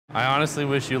I honestly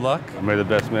wish you luck. May the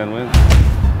best man win.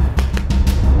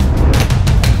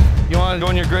 You want to go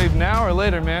in your grave now or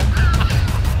later, man?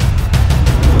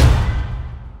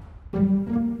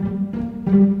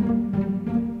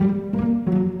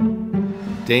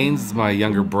 Dane's my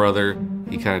younger brother.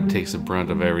 He kind of takes the brunt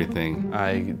of everything.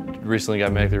 I recently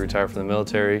got medically retired from the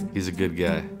military. He's a good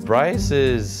guy. Bryce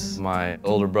is my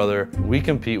older brother. We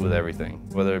compete with everything,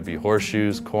 whether it be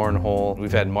horseshoes, cornhole.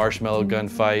 We've had marshmallow gun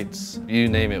fights. You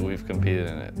name it, we've competed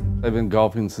in it. I've been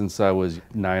golfing since I was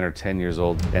 9 or 10 years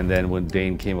old. And then when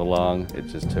Dane came along, it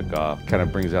just took off. Kind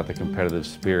of brings out the competitive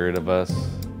spirit of us.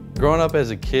 Growing up as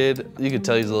a kid, you could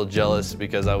tell he's a little jealous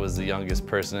because I was the youngest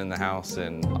person in the house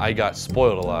and I got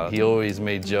spoiled a lot. He always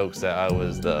made jokes that I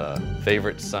was the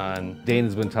favorite son. Dane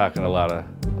has been talking a lot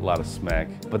of smack,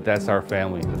 but that's our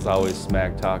family. It's always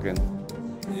smack talking.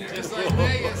 Just like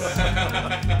Vegas.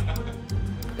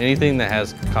 Anything that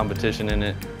has competition in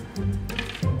it,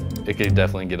 it could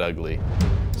definitely get ugly.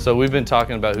 So we've been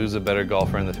talking about who's a better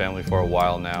golfer in the family for a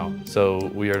while now. So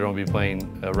we are going to be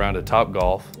playing a round of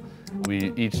Topgolf.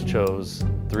 We each chose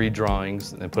 3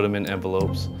 drawings and put them in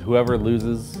envelopes. Whoever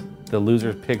loses, the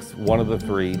loser picks one of the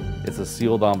 3. It's a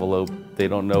sealed envelope. They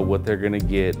don't know what they're gonna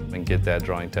get. And get that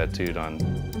drawing tattooed on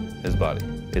his body.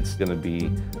 It's gonna be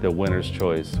the winner's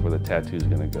choice where the tattoo's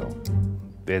gonna go.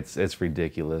 It's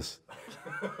ridiculous.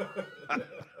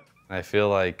 I feel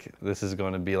like this is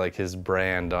going to be like his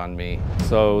brand on me.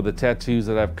 So the tattoos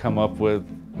that I've come up with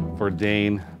for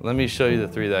Dane. Let me show you the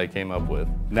 3 that I came up with.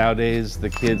 Nowadays, the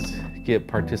kids get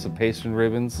participation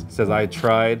ribbons. It says, I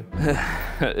tried.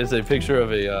 It's a picture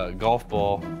of a golf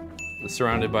ball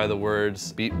surrounded by the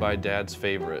words, beat by dad's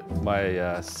favorite.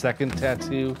 My second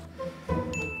tattoo,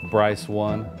 Bryce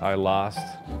won, I lost.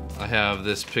 I have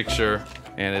this picture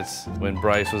and it's when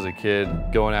Bryce was a kid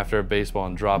going after a baseball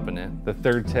and dropping it. The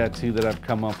third tattoo that I've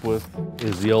come up with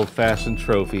is the old-fashioned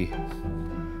trophy.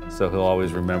 So he'll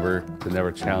always remember to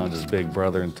never challenge his big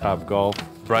brother in Topgolf.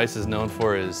 Bryce is known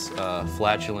for his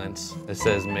flatulence. It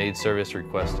says maid service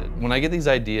requested. When I get these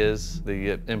ideas, they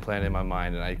get implanted in my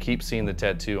mind and I keep seeing the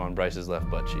tattoo on Bryce's left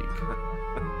butt cheek.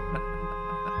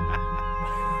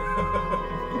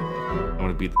 I'm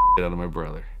gonna beat the shit out of my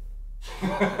brother.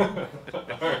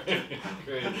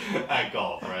 Great. At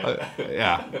golf, right?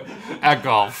 Yeah, at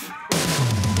golf.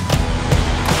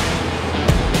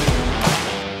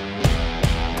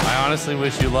 I honestly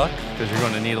wish you luck because you're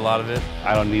going to need a lot of it.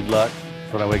 I don't need luck.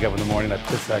 When I wake up in the morning, I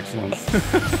piss excellence.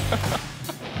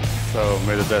 So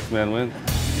may the best man win.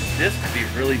 This could be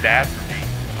really bad for me.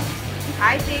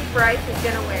 I think Bryce is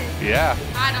gonna win. Yeah.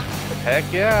 I don't.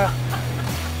 Heck yeah.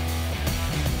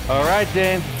 All right,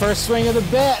 Dane. First swing of the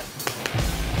bet.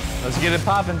 Let's get it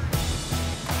popping.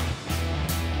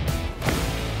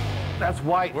 That's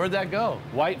white. Where'd that go?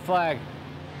 White flag.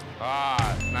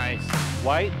 Ah, nice.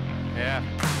 White? Yeah.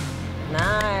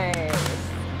 Nice.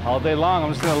 All day long.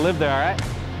 I'm just gonna live there, all right?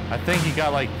 I think you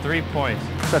got like 3 points.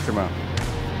 Shut your mouth.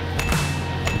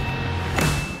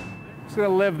 Just gonna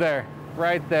live there,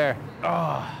 right there.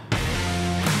 Oh.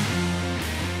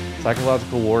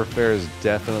 Psychological warfare is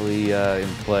definitely in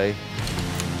play.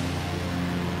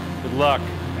 Good luck.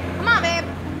 Come on, babe.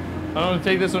 I'm gonna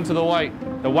take this one to the white.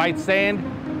 The white sand.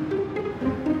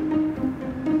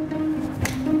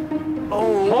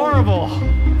 Oh, horrible.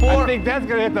 I think that's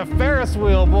gonna hit the Ferris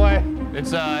wheel, boy.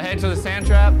 It's head to the sand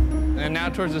trap and now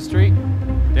towards the street.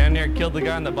 Down near killed the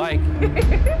guy on the bike.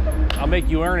 I'll make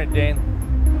you earn it, Dane.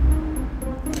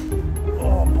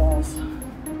 Oh, balls.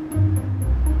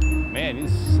 Man, you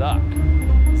suck.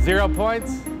 0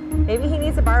 points? Maybe he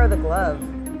needs to borrow the glove.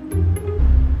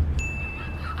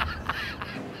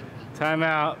 Time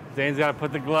out. Dane's got to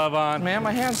put the glove on. Man,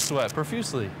 my hands sweat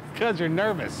profusely. Because you're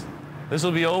nervous. This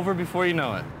will be over before you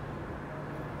know it.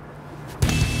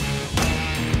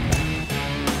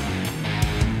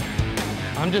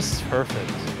 I'm just perfect.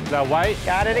 Is that white?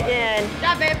 Got it again.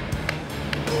 Got babe.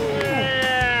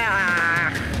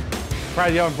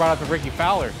 Probably you haven't brought up the Ricky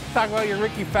Fowler. Talk about your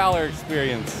Ricky Fowler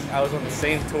experience. I was on the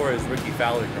same tour as Ricky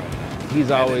Fowler growing up. He's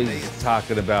always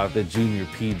talking about the junior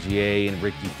PGA and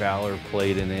Ricky Fowler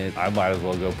played in it. I might as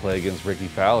well go play against Ricky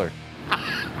Fowler.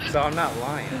 So I'm not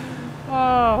lying.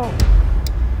 Oh.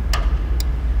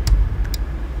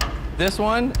 This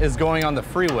one is going on the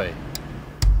freeway.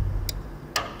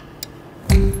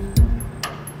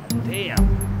 Damn.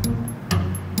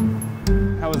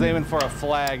 I was aiming for a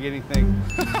flag, anything.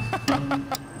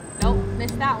 Nope,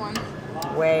 missed that one.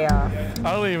 Way off.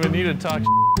 I don't even need to talk.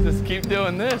 Just keep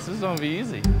doing this. This is gonna be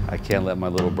easy. I can't let my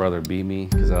little brother beat me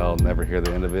because I'll never hear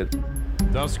the end of it.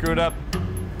 Don't screw it up.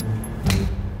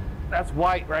 That's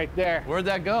white right there. Where'd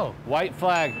that go? White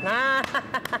flag.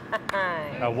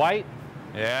 A white?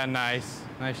 Yeah, nice.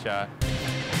 Nice shot.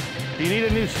 Do you need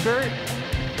a new shirt?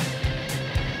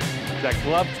 Is that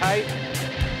glove tight?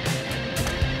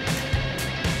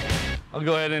 I'll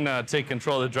go ahead and take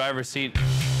control of the driver's seat.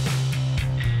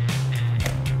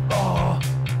 Oh,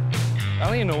 I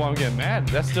don't even know why I'm getting mad.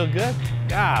 That's still good.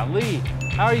 Golly,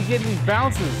 how are you getting these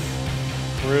bounces?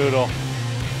 Brutal.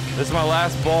 This is my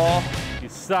last ball. You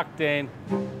suck, Dane.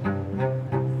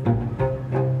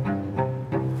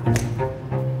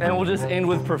 And we'll just end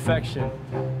with perfection.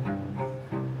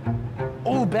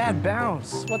 Oh, bad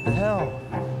bounce. What the hell?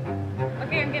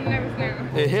 Okay, I'm getting nervous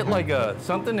now. It hit like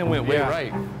something and went way Yeah.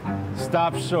 right.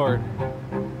 Stop short.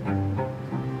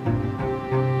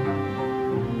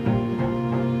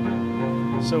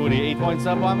 So what, are you 8 points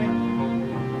up on me?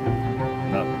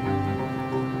 No.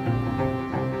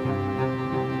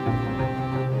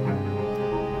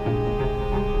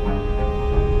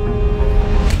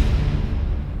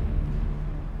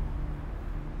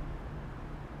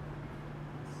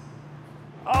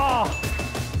 Oh!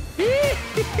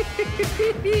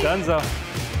 Dunzo.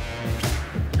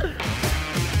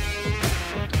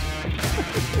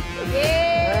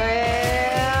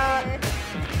 Yeah.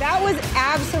 That was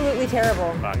absolutely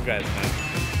terrible. Congrats, man.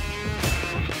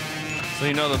 So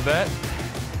you know the bet?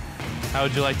 How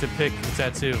would you like to pick the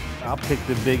tattoo? I'll pick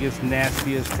the biggest,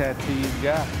 nastiest tattoo you've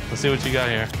got. Let's see what you got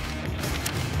here.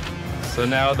 So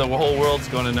now the whole world's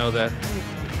going to know that.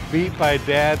 Beat my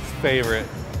dad's favorite.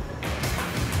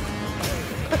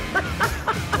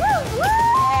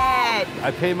 Bad.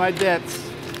 I pay my debts.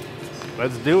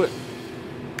 Let's do it.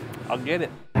 I'll get it.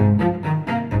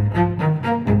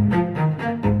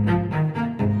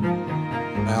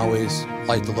 I always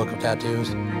like the look of tattoos.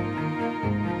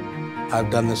 I've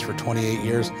done this for 28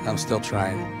 years, and I'm still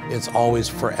trying. It's always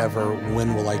forever,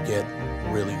 when will I get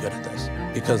really good at this?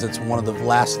 Because it's one of the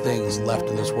last things left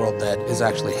in this world that is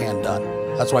actually hand done.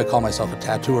 That's why I call myself a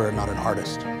tattooer and not an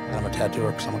artist. And I'm a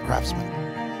tattooer because I'm a craftsman.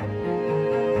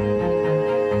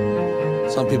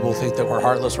 Some people think that we're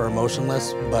heartless or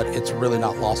emotionless, but it's really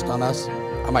not lost on us.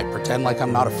 I might pretend like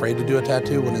I'm not afraid to do a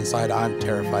tattoo when inside I'm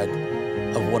terrified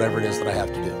of whatever it is that I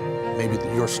have to do. Maybe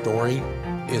your story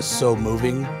is so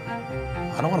moving,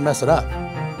 I don't want to mess it up.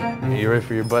 You ready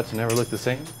for your butt to never look the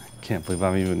same? Can't believe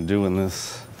I'm even doing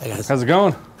this. Hey guys, How's it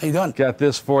going? how you doing? Got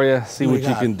this for you. See What what do you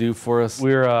you got? can do for us.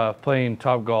 We're playing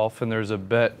Topgolf, and there's a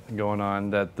bet going on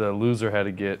that the loser had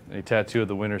to get a tattoo of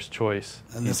the winner's choice.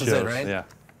 And He this is it, chose, right? Yeah.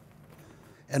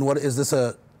 And what is this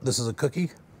this is a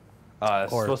cookie?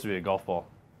 It's Or- supposed to be a golf ball.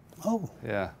 Oh,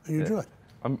 Yeah. you drew it.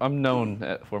 I'm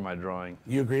known for my drawing.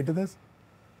 You agreed to this?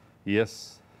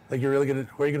 Yes. Like you're really gonna,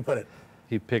 where are you gonna put it?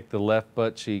 He picked the left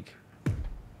butt cheek.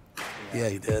 Yeah,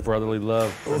 you did. Brotherly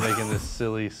love. We're making this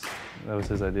silly. That was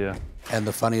his idea. And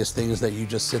the funniest thing is that you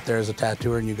just sit there as a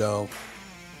tattooer and you go,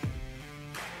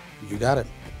 you got it.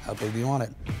 How big do you want it?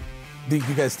 Do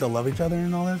you guys still love each other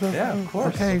and all that stuff? Yeah, of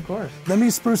course. Okay, Of course. let me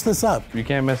spruce this up. You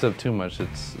can't mess up too much.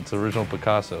 It's original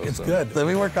Picasso. It's so. good. Let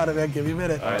me work on it, man. Give me a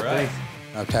minute. All right. Thanks.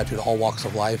 I've tattooed all walks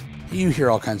of life. You hear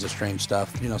all kinds of strange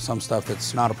stuff. You know, some stuff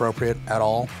that's not appropriate at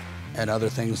all, and other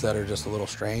things that are just a little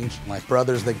strange. Like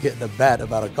brothers that get in a bet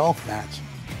about a golf match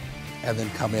and then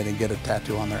come in and get a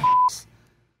tattoo on their ass.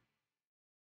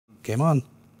 Game on.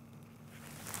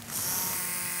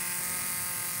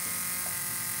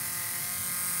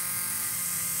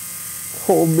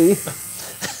 Hold me.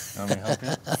 Want me to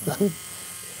help you?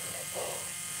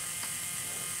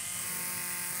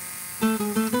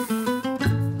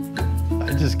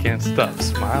 I just can't stop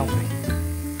smiling.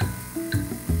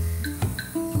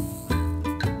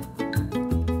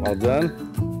 All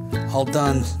done? All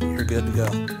done. You're good to go.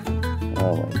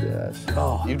 Oh my gosh.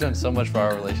 Oh, You've done so much for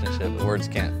our relationship, but words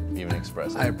can't even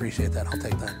express it. I appreciate that. I'll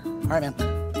take that. All right, man.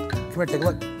 Come here, take a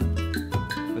look.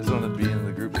 This one to be in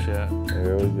the group chat.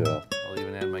 There we go. I'll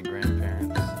even add my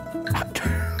grandparents. I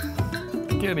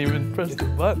can't even press the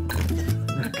button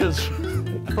because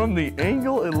from the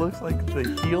angle it looks like the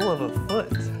heel of a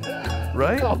foot,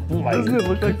 right? Doesn't it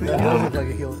look like the It heel? does look like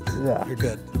a heel. Yeah. You're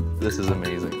good. This is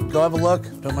amazing. Go have a look.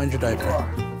 Don't mind your diaper.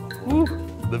 Woo.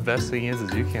 The best thing is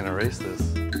you can't erase this.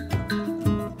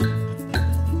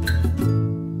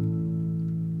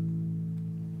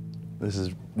 This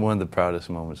is one of the proudest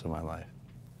moments of my life.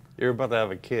 You're about to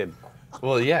have a kid.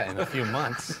 Well, yeah, in a few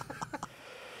months.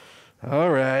 All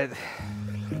right.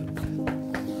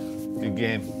 Good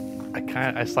game.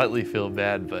 I slightly feel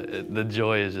bad, but the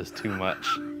joy is just too much.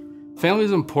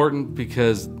 Family's important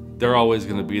because they're always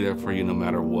going to be there for you no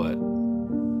matter what.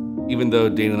 Even though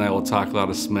Dane and I will talk a lot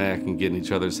of smack and get in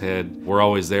each other's head, we're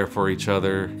always there for each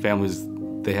other. Family's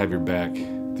They have your back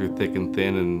through thick and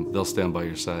thin, and they'll stand by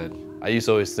your side. I used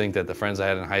to always think that the friends I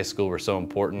had in high school were so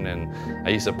important, and I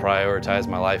used to prioritize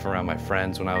my life around my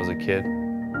friends when I was a kid.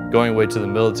 Going away to the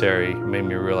military made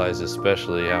me realize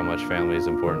especially how much family is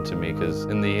important to me, because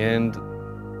in the end,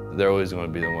 they're always going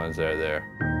to be the ones that are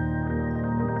there.